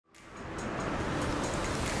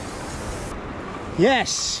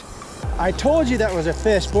Yes, I told you that was a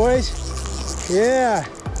fish, boys. Yeah.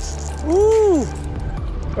 Woo.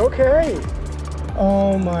 Okay.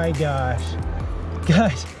 Oh my gosh.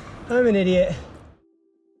 Guys, I'm an idiot.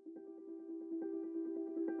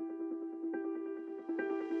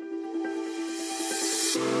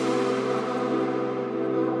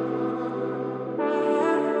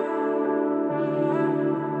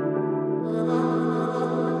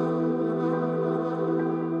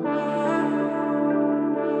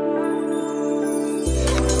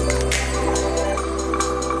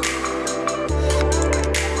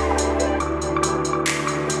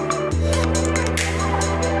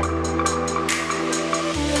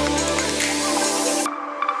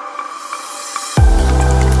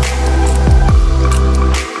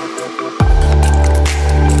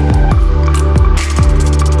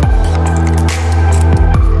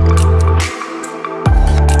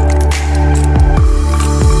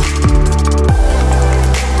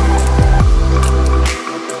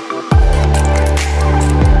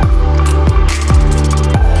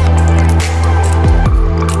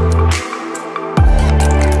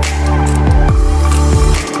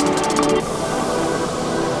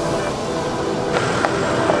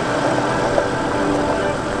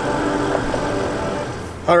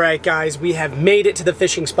 All right, guys, we have made it to the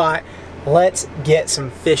fishing spot. Let's get some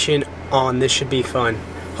fishing on. This should be fun.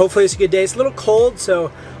 Hopefully it's a good day. It's a little cold, so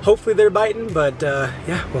hopefully they're biting, but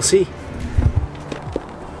yeah, we'll see.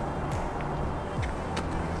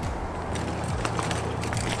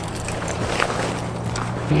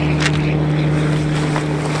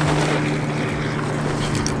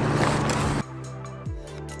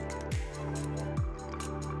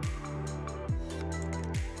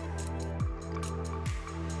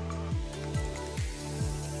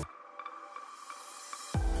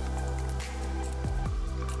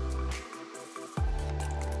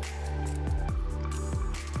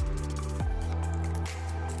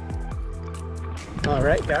 All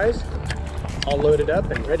right, guys, all loaded up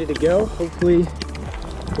and ready to go. Hopefully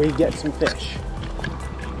we get some fish.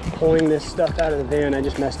 Pulling this stuff out of the van, I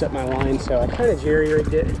just messed up my line, so I kind of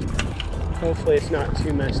jerry-rigged it. Hopefully it's not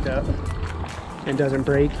too messed up and doesn't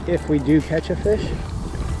break if we do catch a fish.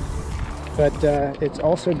 But it's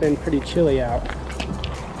also been pretty chilly out.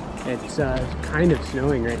 It's kind of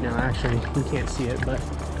snowing right now, actually. You can't see it, but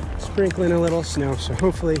sprinkling a little snow, so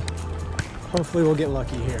hopefully we'll get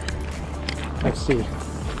lucky here. Let's see.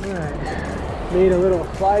 All right, made a little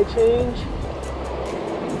fly change.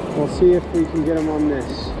 We'll see if we can get them on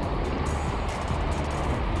this.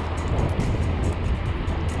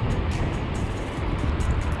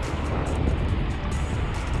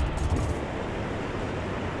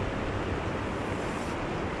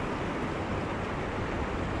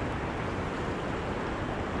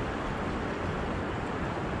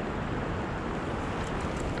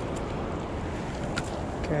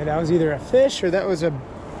 Okay, that was either a fish or that was a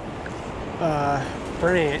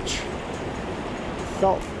branch.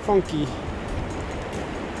 Felt funky.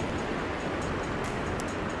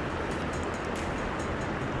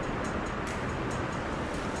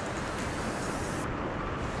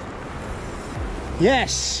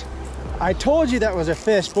 Yes, I told you that was a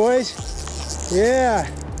fish, boys. Yeah.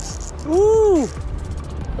 Ooh.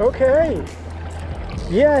 Okay.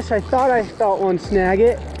 Yes, I thought I felt one snag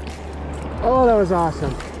it. Oh, that was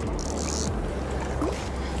awesome.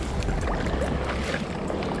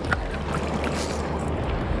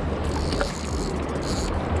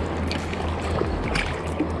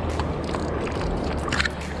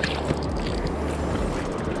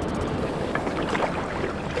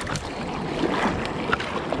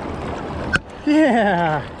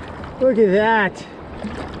 Yeah, look at that.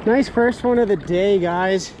 Nice first one of the day,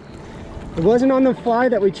 guys. It wasn't on the fly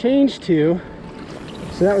that we changed to,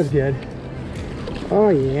 so that was good. Oh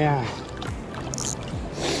yeah.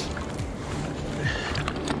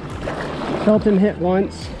 Dalton hit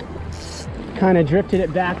once, kind of drifted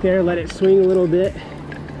it back there, let it swing a little bit,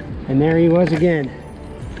 and there he was again.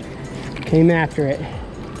 Came after it.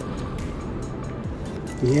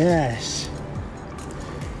 Yes.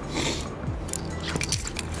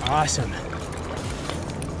 Awesome.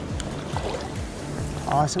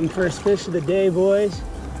 Awesome first fish of the day, boys.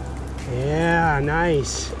 Yeah,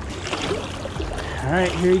 nice. All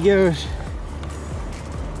right, here he goes.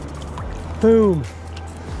 Boom.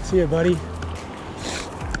 See ya, buddy.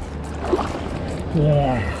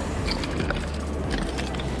 Yeah.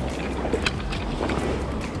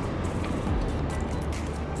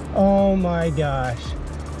 Oh my gosh.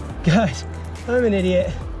 Guys, I'm an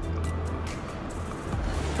idiot.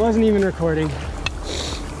 Wasn't even recording.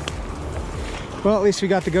 Well, at least we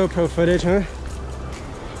got the GoPro footage, huh?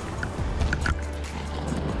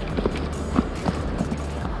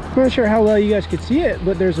 I'm not sure how well you guys could see it,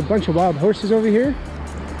 but there's a bunch of wild horses over here.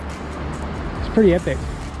 It's pretty epic.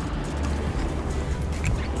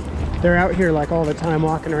 They're out here like all the time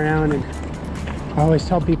walking around, and I always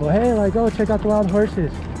tell people, hey, like, oh, check out the wild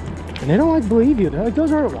horses. And they don't like believe you. They're like,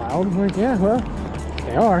 those aren't wild. I'm like, yeah, well,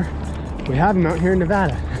 they are. We have them out here in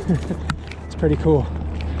Nevada. It's pretty cool.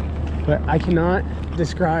 But I cannot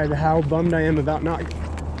describe how bummed I am about not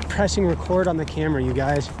pressing record on the camera, you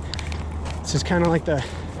guys. This is kind of like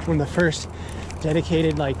one of the first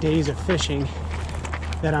dedicated like days of fishing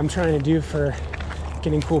that I'm trying to do for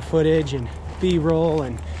getting cool footage and B-roll,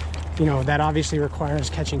 and you know, that obviously requires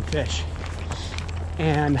catching fish.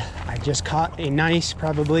 And I just caught a nice,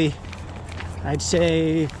 probably I'd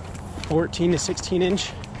say 14 to 16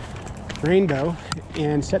 inch rainbow,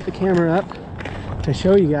 and set the camera up to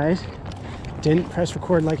show you guys. Didn't press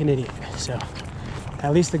record like an idiot. So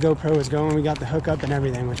at least the GoPro was going. We got the hookup and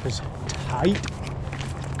everything, which was tight.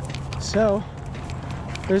 So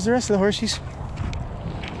there's the rest of the horsies.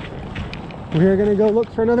 We're gonna go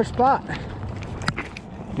look for another spot.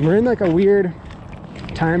 We're in like a weird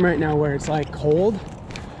time right now where it's like cold,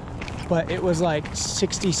 but it was like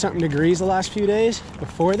 60 something degrees the last few days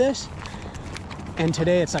before this, and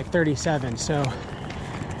today it's like 37. So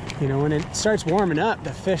you know, when it starts warming up,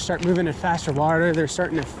 the fish start moving in faster water. They're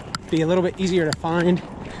starting to be a little bit easier to find,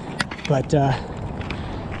 but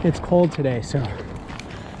it's cold today, so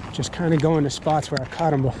just kind of going to spots where I've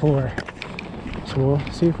caught them before. So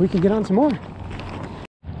we'll see if we can get on some more.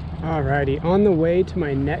 Alrighty, on the way to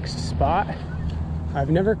my next spot. I've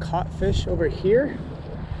never caught fish over here,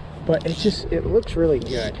 but it looks really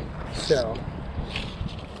good. So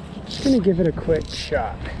just gonna give it a quick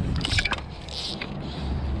shot.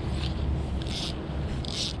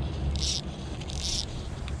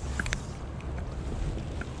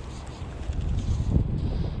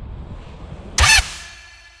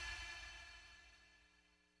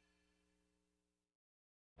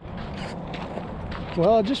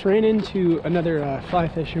 Well, I just ran into another fly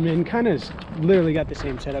fisherman, kind of literally got the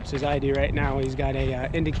same setups as I do right now. He's got a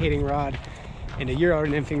indicating rod and a Euro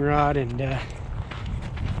nymphing rod, and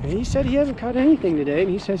he said he hasn't caught anything today, and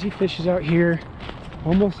he says he fishes out here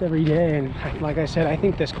almost every day. And like I said, I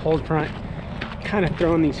think this cold front kind of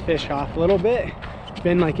throwing these fish off a little bit. It's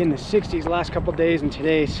been like in the 60s the last couple days, and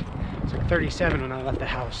today's it's like 37 when I left the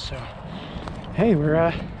house. So hey, we're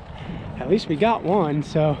at least we got one.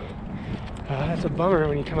 So that's a bummer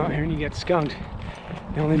when you come out here and you get skunked.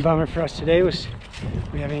 The only bummer for us today was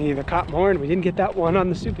we haven't either caught more, and we didn't get that one on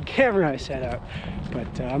the stupid camera I set up.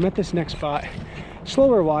 But I'm at this next spot,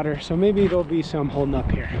 slower water, so maybe there'll be some holding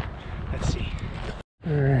up here. Let's see.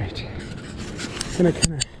 All right, gonna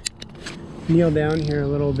kind of kneel down here a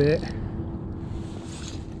little bit.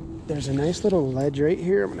 There's a nice little ledge right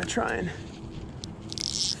here. I'm gonna try and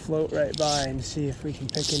float right by and see if we can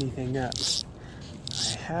pick anything up.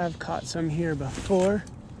 I have caught some here before,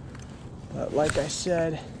 but like I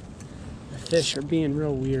said, the fish are being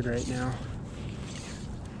real weird right now,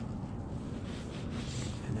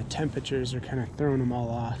 and the temperatures are kind of throwing them all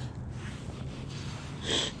off.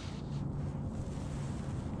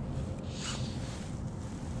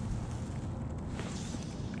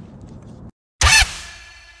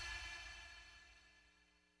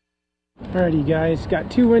 Alrighty guys, got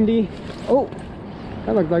too windy. Oh,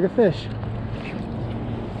 that looked like a fish.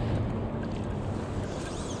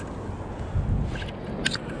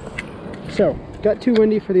 So, got too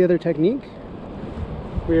windy for the other technique.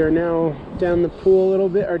 We are now down the pool a little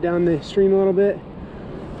bit, or down the stream a little bit,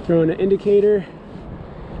 throwing an indicator,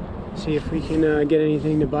 see if we can get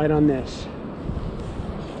anything to bite on this.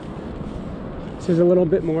 This is a little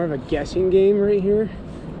bit more of a guessing game right here,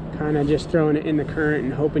 kind of just throwing it in the current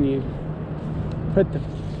and hoping you put the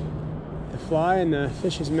fly in the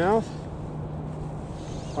fish's mouth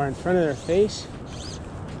or in front of their face.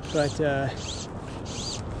 But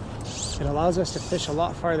it allows us to fish a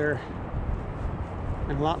lot farther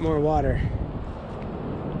and a lot more water.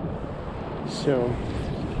 So,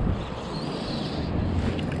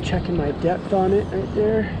 checking my depth on it right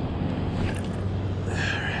there. All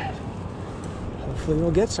right. Hopefully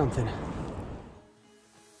we'll get something.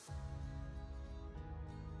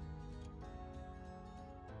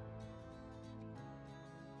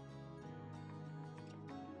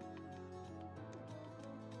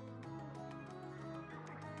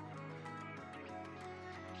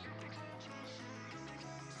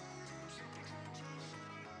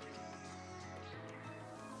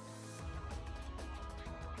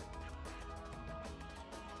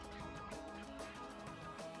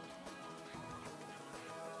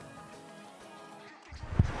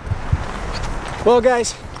 Well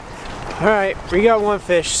guys, Alright, we got one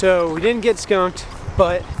fish, so we didn't get skunked,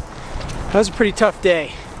 but that was a pretty tough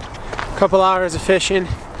day. A couple hours of fishing,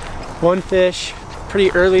 one fish,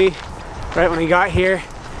 pretty early, right when we got here.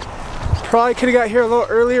 Probably could have got here a little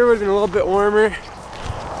earlier, would have been a little bit warmer,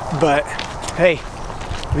 but hey,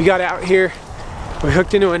 we got out here, we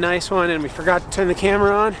hooked into a nice one, and we forgot to turn the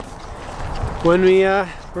camera on when we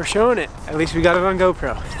were showing it. At least we got it on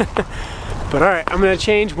GoPro. But alright, I'm gonna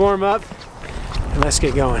change, warm up, and let's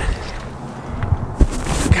get going.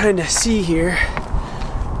 Kind of see here,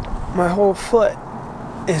 my whole foot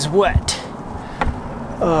is wet.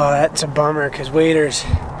 Oh, that's a bummer because waders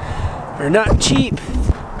are not cheap.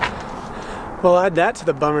 We'll add that to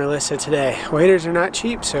the bummer list of today. Waders are not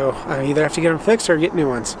cheap, so I either have to get them fixed or get new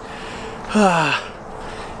ones.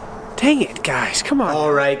 Dang it, guys, come on.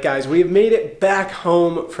 All right, guys, we have made it back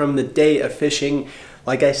home from the day of fishing.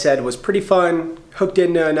 Like I said, it was pretty fun. Hooked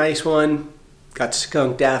into a nice one. Got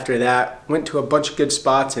skunked after that. Went to a bunch of good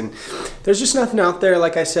spots, and there's just nothing out there.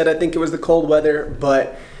 Like I said, I think it was the cold weather, but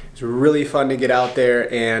it was really fun to get out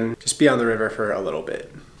there and just be on the river for a little bit.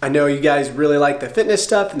 I know you guys really like the fitness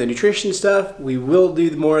stuff and the nutrition stuff. We will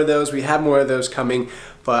do more of those. We have more of those coming,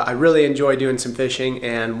 but I really enjoy doing some fishing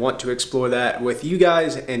and want to explore that with you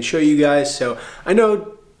guys and show you guys. So I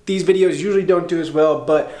know these videos usually don't do as well,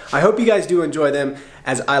 but I hope you guys do enjoy them,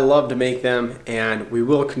 as I love to make them, and we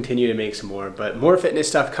will continue to make some more. But more fitness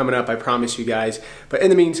stuff coming up, I promise you guys. But in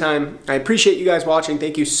the meantime, I appreciate you guys watching.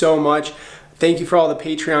 Thank you so much. Thank you for all the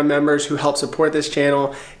Patreon members who help support this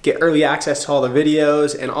channel, get early access to all the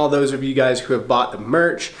videos, and all those of you guys who have bought the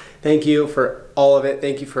merch. Thank you for all of it.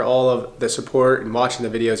 Thank you for all of the support and watching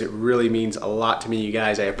the videos. It really means a lot to me, you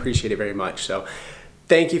guys. I appreciate it very much. So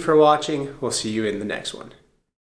thank you for watching. We'll see you in the next one.